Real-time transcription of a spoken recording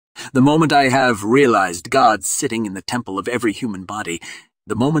The moment I have realized God sitting in the temple of every human body,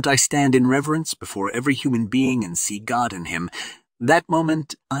 the moment I stand in reverence before every human being and see God in him, that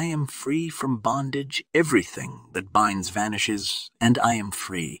moment I am free from bondage. Everything that binds vanishes, and I am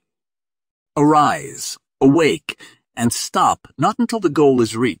free. Arise, awake, and stop not until the goal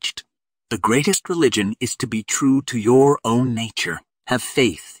is reached. The greatest religion is to be true to your own nature. Have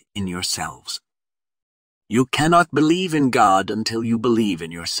faith in yourselves. You cannot believe in God until you believe in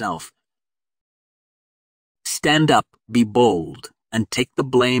yourself. Stand up, be bold, and take the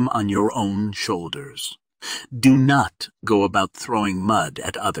blame on your own shoulders. Do not go about throwing mud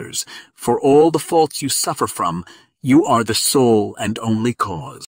at others. For all the faults you suffer from, you are the sole and only cause.